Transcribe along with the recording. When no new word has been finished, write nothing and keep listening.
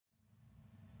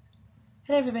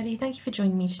Hello everybody, thank you for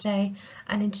joining me today,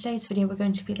 and in today's video we're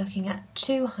going to be looking at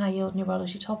two high-yield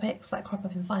neurology topics that crop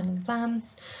up in final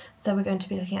exams. So we're going to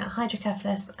be looking at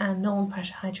hydrocephalus and normal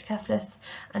pressure hydrocephalus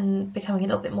and becoming a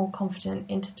little bit more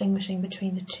confident in distinguishing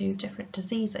between the two different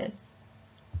diseases.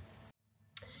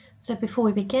 So before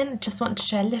we begin, I just want to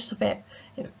share a little bit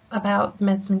about the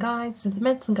Medicine Guide. So the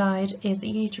Medicine Guide is a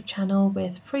YouTube channel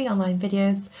with free online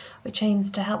videos which aims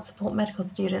to help support medical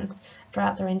students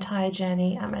throughout their entire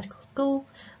journey at medical school.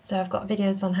 So I've got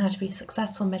videos on how to be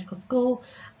successful in medical school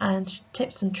and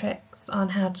tips and tricks on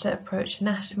how to approach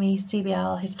anatomy,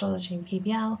 CBL, histology and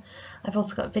PBL. I've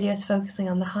also got videos focusing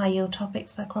on the high yield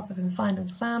topics that crop up in final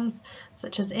exams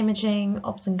such as imaging,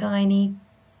 obs and gynae,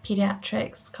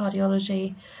 paediatrics,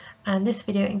 cardiology, and this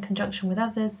video in conjunction with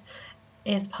others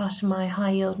is part of my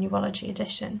high yield neurology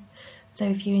edition. So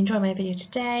if you enjoy my video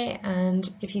today and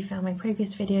if you found my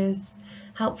previous videos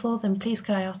helpful, then please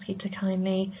could I ask you to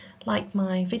kindly like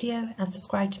my video and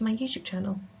subscribe to my YouTube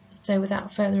channel. So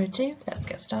without further ado, let's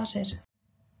get started.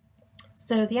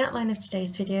 So the outline of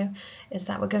today's video is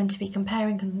that we're going to be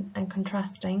comparing and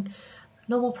contrasting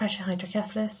normal pressure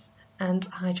hydrocephalus and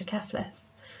hydrocephalus.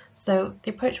 So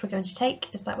the approach we're going to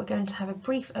take is that we're going to have a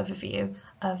brief overview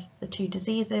of the two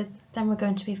diseases, then we're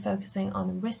going to be focusing on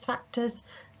the risk factors,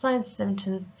 signs and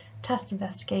symptoms, test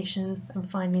investigations, and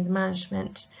finally the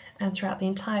management, and throughout the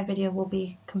entire video we'll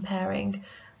be comparing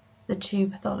the two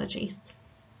pathologies.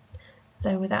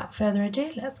 So without further ado,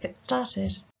 let's get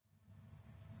started.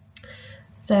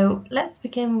 So let's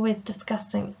begin with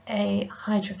discussing a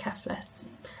hydrocephalus.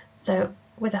 So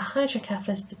with a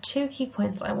hydrocephalus, the two key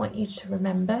points I want you to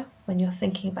remember when you're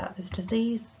thinking about this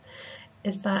disease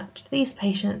is that these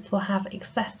patients will have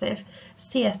excessive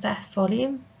CSF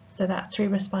volume, so that's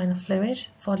cerebrospinal fluid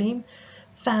volume,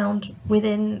 found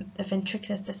within the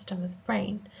ventricular system of the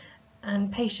brain.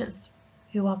 And patients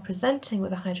who are presenting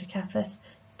with a hydrocephalus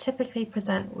typically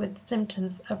present with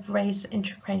symptoms of raised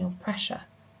intracranial pressure.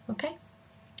 Okay?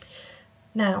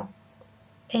 Now,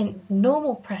 in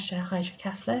normal pressure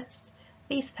hydrocephalus,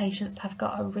 these patients have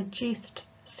got a reduced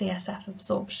CSF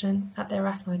absorption at the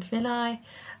arachnoid villi,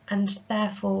 and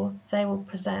therefore they will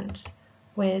present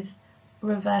with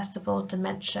reversible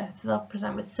dementia. So they'll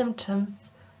present with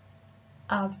symptoms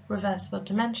of reversible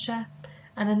dementia.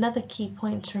 And another key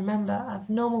point to remember of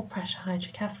normal pressure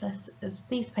hydrocephalus is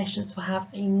these patients will have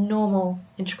a normal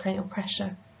intracranial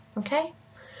pressure. Okay?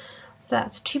 So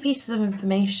that's two pieces of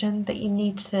information that you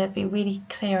need to be really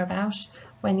clear about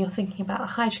when you're thinking about a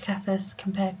hydrocephalus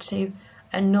compared to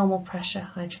a normal pressure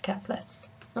hydrocephalus.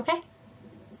 Okay?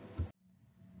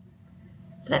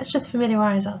 So let's just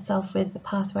familiarise ourselves with the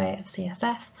pathway of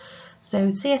CSF. So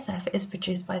CSF is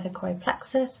produced by the choroid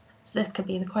plexus. So this could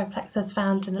be the choroid plexus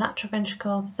found in the lateral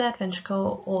ventricle, the third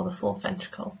ventricle, or the fourth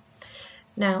ventricle.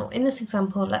 Now, in this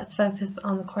example, let's focus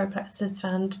on the choroid plexus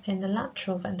found in the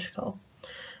lateral ventricle.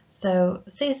 So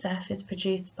CSF is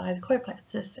produced by the choroid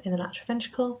plexus in the lateral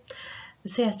ventricle. The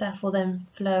CSF will then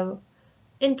flow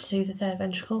into the third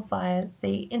ventricle via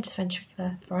the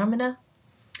interventricular foramina,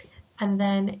 and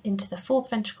then into the fourth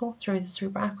ventricle through the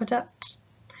cerebral aqueduct,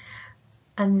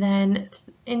 and then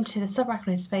into the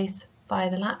subarachnoid space via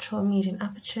the lateral and median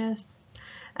apertures,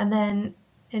 and then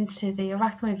into the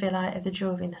arachnoid villi of the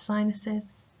dural venous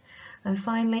sinuses, and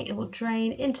finally it will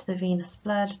drain into the venous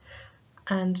blood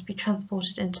and be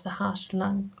transported into the heart and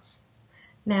lungs.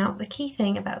 Now, the key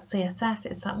thing about CSF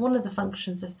is that one of the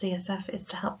functions of CSF is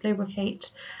to help lubricate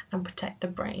and protect the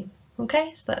brain.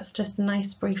 Okay, so that's just a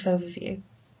nice brief overview.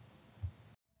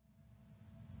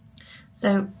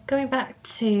 So going back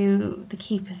to the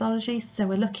key pathologies, so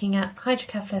we're looking at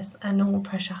hydrocephalus and normal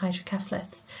pressure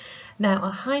hydrocephalus. Now, a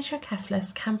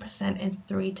hydrocephalus can present in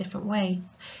three different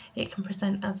ways. It can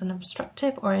present as an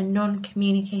obstructive or a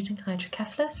non-communicating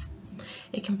hydrocephalus.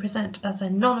 It can present as a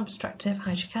non-obstructive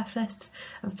hydrocephalus,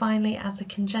 and finally as a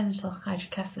congenital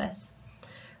hydrocephalus.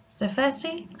 So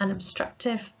firstly, an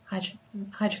obstructive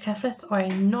hydrocephalus or a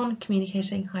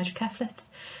non-communicating hydrocephalus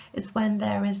is when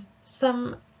there is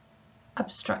some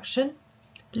obstruction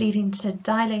leading to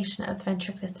dilation of the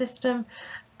ventricular system,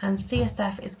 and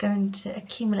CSF is going to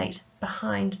accumulate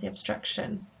behind the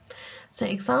obstruction. So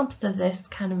examples of this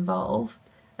can involve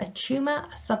a tumour,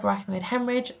 a subarachnoid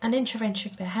hemorrhage, an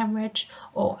intraventricular hemorrhage,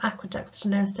 or aqueduct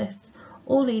stenosis,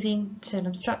 all leading to an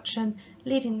obstruction,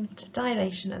 leading to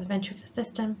dilation of the ventricular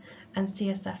system and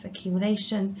CSF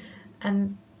accumulation.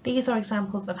 And these are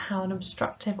examples of how an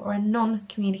obstructive or a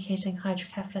non-communicating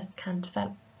hydrocephalus can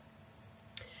develop.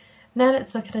 Now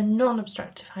let's look at a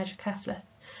non-obstructive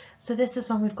hydrocephalus. So this is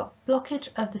when we've got blockage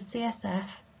of the CSF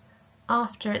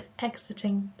after it's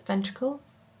exiting the ventricles,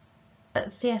 but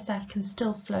CSF can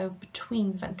still flow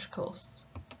between ventricles.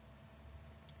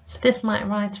 So this might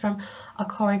arise from a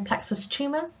choroid plexus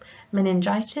tumour,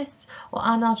 meningitis, or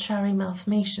Arnold-Chiari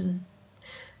malformation.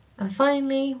 And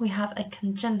finally, we have a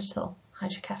congenital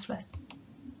hydrocephalus.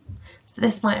 So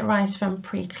this might arise from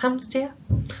preeclampsia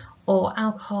or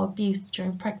alcohol abuse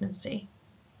during pregnancy.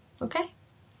 Okay?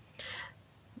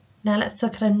 Now let's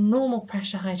look at a normal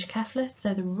pressure hydrocephalus.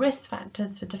 So the risk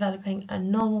factors for developing a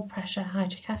normal pressure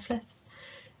hydrocephalus.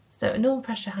 So a normal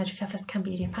pressure hydrocephalus can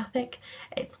be idiopathic.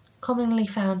 It's commonly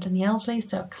found in the elderly,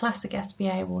 so a classic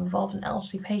SBA will involve an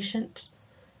elderly patient.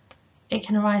 It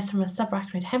can arise from a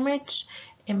subarachnoid hemorrhage,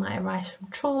 it might arise from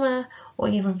trauma, or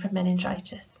even from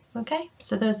meningitis. Okay,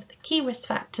 so those are the key risk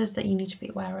factors that you need to be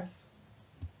aware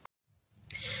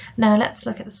of. Now let's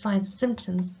look at the signs and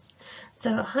symptoms.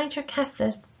 So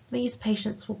hydrocephalus, these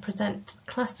patients will present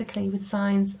classically with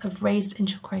signs of raised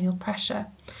intracranial pressure.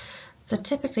 So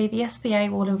typically the SBA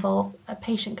will involve a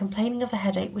patient complaining of a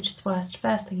headache which is worst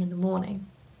first thing in the morning.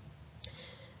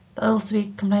 They'll also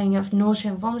be complaining of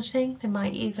nausea and vomiting. They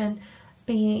might even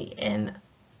be in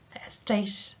a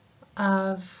state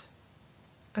of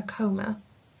a coma.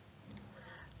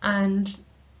 And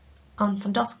on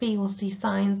fundoscopy, you will see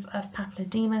signs of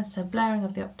papilledema, so blurring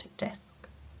of the optic disc.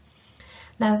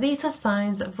 Now, these are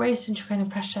signs of raised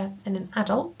intracranial pressure in an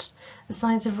adult. The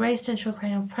signs of raised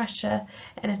intracranial pressure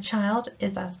in a child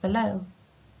is as below: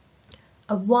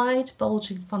 a wide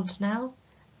bulging fontanelle,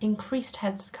 increased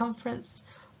head circumference,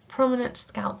 prominent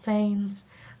scalp veins,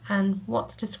 and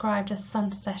what's described as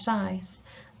sunset eyes.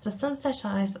 So sunset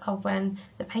eyes are when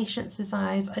the patient's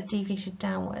eyes are deviated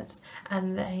downwards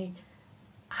and they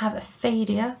have a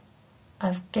failure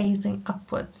of gazing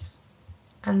upwards.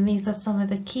 And these are some of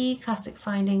the key classic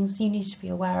findings you need to be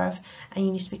aware of, and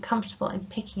you need to be comfortable in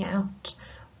picking out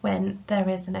when there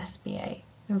is an SBA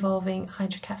involving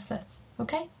hydrocephalus.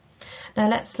 Okay? Now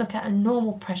let's look at a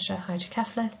normal pressure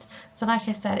hydrocephalus. So like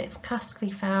I said, it's classically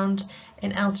found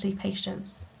in elderly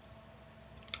patients.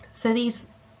 So these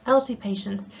elderly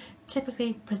patients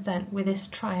typically present with this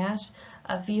triad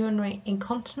of urinary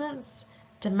incontinence,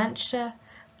 dementia,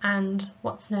 and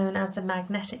what's known as a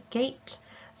magnetic gait.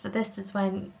 So this is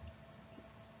when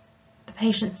the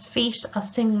patient's feet are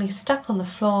seemingly stuck on the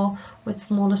floor with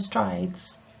smaller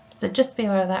strides. So just be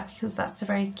aware of that, because that's a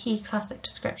very key classic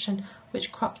description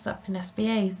which crops up in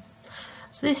SBAs.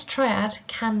 So this triad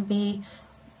can be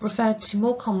referred to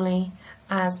more commonly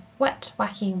as wet,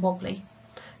 wacky and wobbly.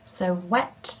 So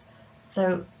wet,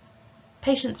 so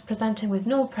patients presenting with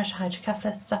normal pressure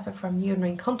hydrocephalus suffer from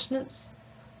urinary incontinence,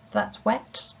 so that's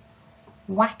wet.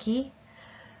 Wacky,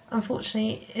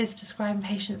 unfortunately, is describing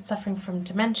patients suffering from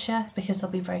dementia because they'll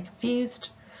be very confused,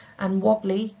 and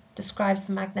wobbly describes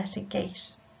the magnetic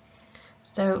gait.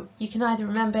 So you can either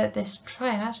remember this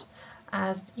triad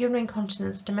as urinary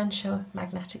incontinence, dementia,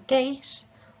 magnetic gait,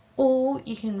 or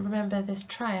you can remember this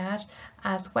triad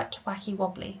as wet, wacky,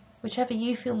 wobbly, whichever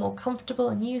you feel more comfortable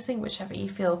in using, whichever you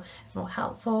feel is more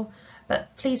helpful.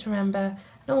 But please remember,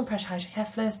 normal pressure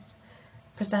hydrocephalus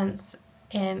presents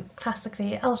in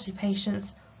classically elderly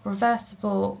patients,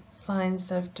 reversible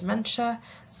signs of dementia.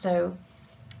 So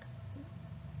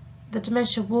the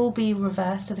dementia will be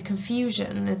reversed, so the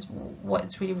confusion is what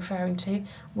it's really referring to,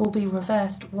 will be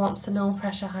reversed once the normal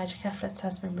pressure hydrocephalus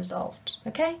has been resolved.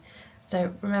 Okay,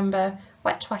 so remember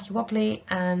wet, wacky, wobbly,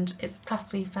 and it's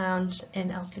classically found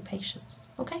in elderly patients.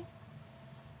 Okay,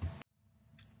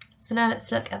 so now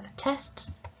let's look at the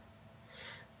tests.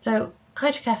 So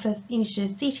hydrocephalus, you need to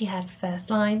do a CT head first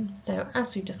line. So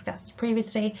as we've discussed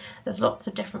previously, there's lots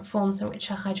of different forms in which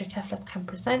a hydrocephalus can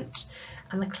present,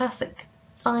 and the classic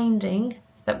finding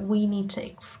that we need to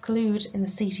exclude in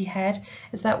the CT head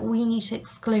is that we need to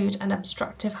exclude an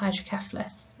obstructive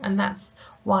hydrocephalus, and that's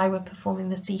why we're performing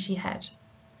the CT head.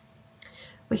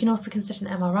 We can also consider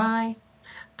an MRI,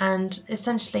 and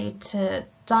essentially to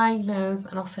diagnose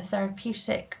and offer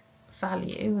therapeutic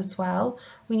value as well,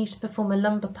 we need to perform a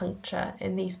lumbar puncture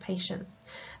in these patients.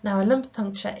 Now, a lumbar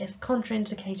puncture is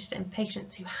contraindicated in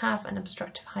patients who have an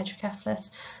obstructive hydrocephalus,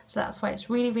 so that's why it's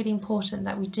really, really important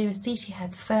that we do a CT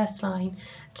head first line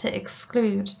to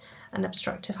exclude an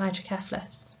obstructive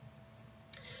hydrocephalus.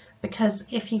 Because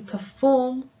if you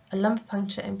perform a lumbar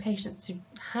puncture in patients who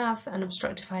have an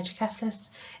obstructive hydrocephalus,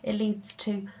 it leads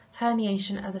to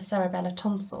herniation of the cerebellar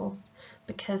tonsils,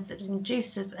 because it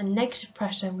induces a negative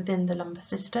pressure within the lumbar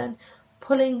cistern,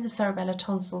 pulling the cerebellar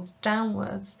tonsils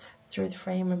downwards through the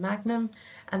foramen magnum,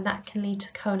 and that can lead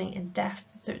to coning and death.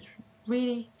 So it's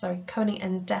really, coning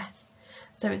and death.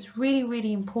 So it's really,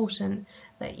 really important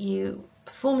that you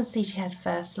perform a CT head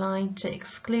first line to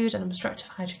exclude an obstructive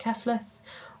hydrocephalus.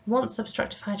 Once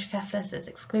obstructive hydrocephalus is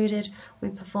excluded, we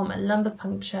perform a lumbar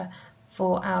puncture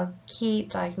for our key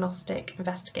diagnostic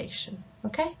investigation.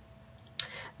 Okay?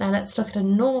 Now let's look at a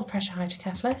normal pressure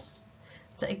hydrocephalus.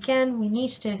 So again, we need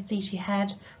to do a CT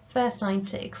head, first line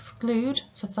to exclude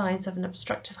for signs of an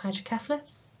obstructive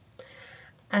hydrocephalus.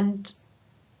 And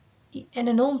in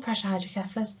a normal pressure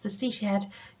hydrocephalus, the CT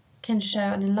head can show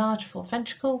an enlarged fourth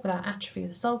ventricle without atrophy of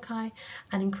the sulci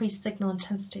and increased signal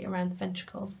intensity around the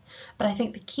ventricles. But I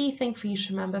think the key thing for you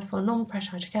to remember for normal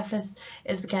pressure hydrocephalus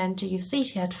is, again, do your CT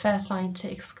head first line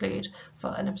to exclude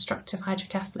for an obstructive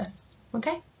hydrocephalus.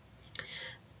 Okay?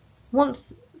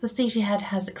 Once the CT head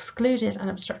has excluded an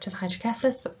obstructive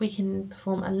hydrocephalus, we can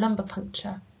perform a lumbar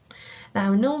puncture.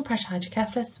 Now, in normal pressure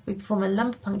hydrocephalus, we perform a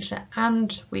lumbar puncture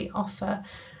and we offer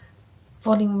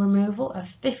volume removal of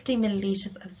 50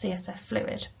 millilitres of CSF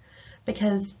fluid,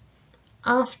 because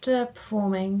after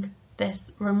performing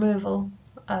this removal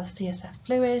of CSF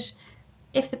fluid,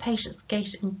 if the patient's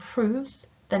gait improves,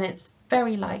 then it's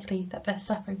very likely that they're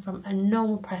suffering from a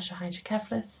normal pressure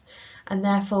hydrocephalus, and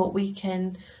therefore we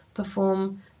can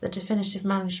perform the definitive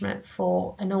management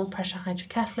for a normal pressure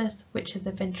hydrocephalus, which is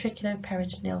a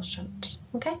ventriculoperitoneal shunt.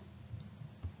 Okay?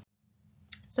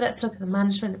 So let's look at the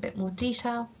management in a bit more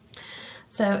detail.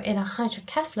 So in a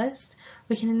hydrocephalus,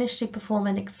 we can initially perform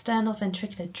an external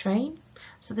ventricular drain.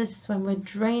 So this is when we're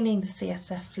draining the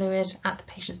CSF fluid at the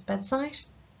patient's bedside.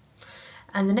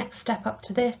 And the next step up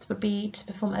to this would be to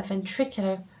perform a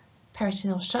ventricular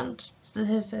peritoneal shunt. So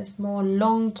this is more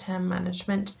long-term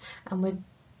management, and we're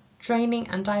draining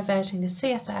and diverting the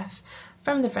CSF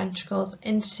from the ventricles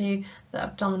into the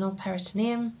abdominal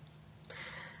peritoneum.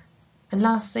 And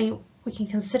lastly, we can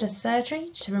consider surgery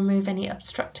to remove any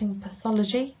obstructing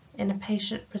pathology in a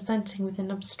patient presenting with an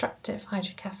obstructive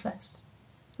hydrocephalus.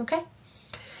 Okay?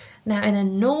 Now, in a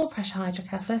normal pressure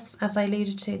hydrocephalus, as I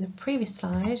alluded to in the previous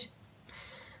slide,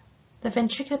 the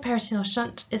ventricular peritoneal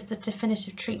shunt is the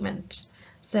definitive treatment.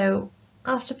 So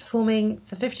after performing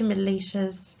the 50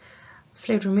 millilitres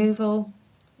fluid removal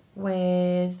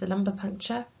with the lumbar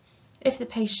puncture, if the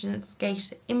patient's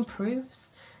gait improves,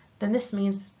 then this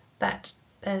means that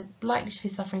they're likely to be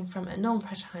suffering from a normal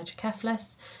pressure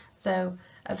hydrocephalus, so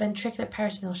a ventricular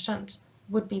peritoneal shunt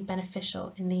would be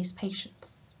beneficial in these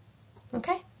patients.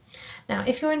 Okay? Now,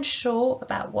 if you're unsure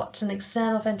about what an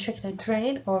external ventricular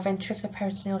drain or a ventricular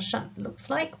peritoneal shunt looks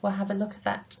like, we'll have a look at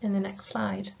that in the next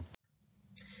slide.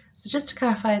 So just to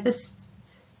clarify,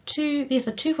 these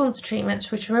are two forms of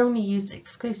treatment which are only used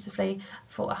exclusively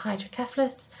for a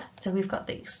hydrocephalus. So we've got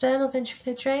the external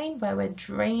ventricular drain, where we're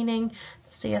draining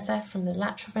the CSF from the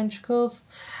lateral ventricles,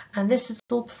 and this is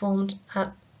all performed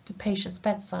at the patient's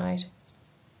bedside.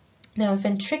 Now, a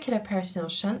ventricular peritoneal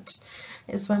shunt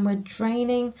is when we're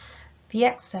draining the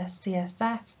excess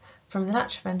CSF from the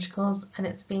lateral ventricles and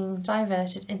it's being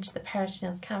diverted into the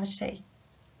peritoneal cavity.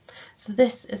 So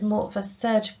this is more of a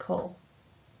surgical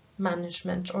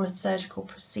management or a surgical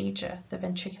procedure, the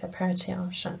ventricular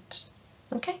peritoneal shunt.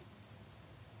 Okay?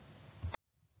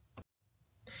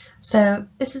 So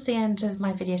this is the end of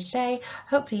my video today.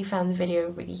 Hopefully you found the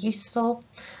video really useful,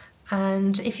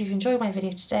 and if you've enjoyed my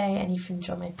video today and you've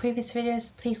enjoyed my previous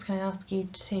videos, please can I ask you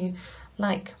to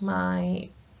like my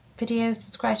videos,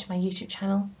 subscribe to my YouTube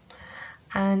channel,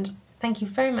 and thank you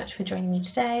very much for joining me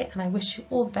today, and I wish you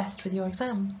all the best with your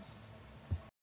exams.